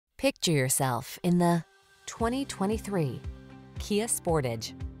Picture yourself in the 2023 Kia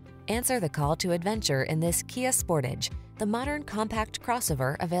Sportage. Answer the call to adventure in this Kia Sportage, the modern compact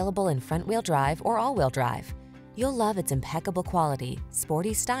crossover available in front-wheel drive or all-wheel drive. You'll love its impeccable quality,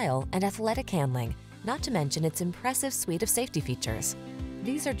 sporty style, and athletic handling, not to mention its impressive suite of safety features.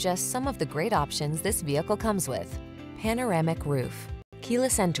 These are just some of the great options this vehicle comes with: panoramic roof,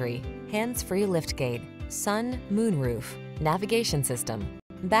 keyless entry, hands-free liftgate, sun, moonroof, navigation system,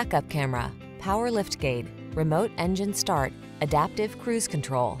 backup camera, power liftgate, remote engine start, adaptive cruise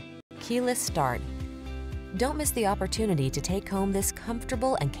control, keyless start. Don't miss the opportunity to take home this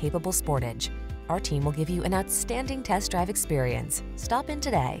comfortable and capable Sportage. Our team will give you an outstanding test drive experience. Stop in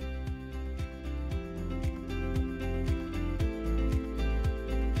today.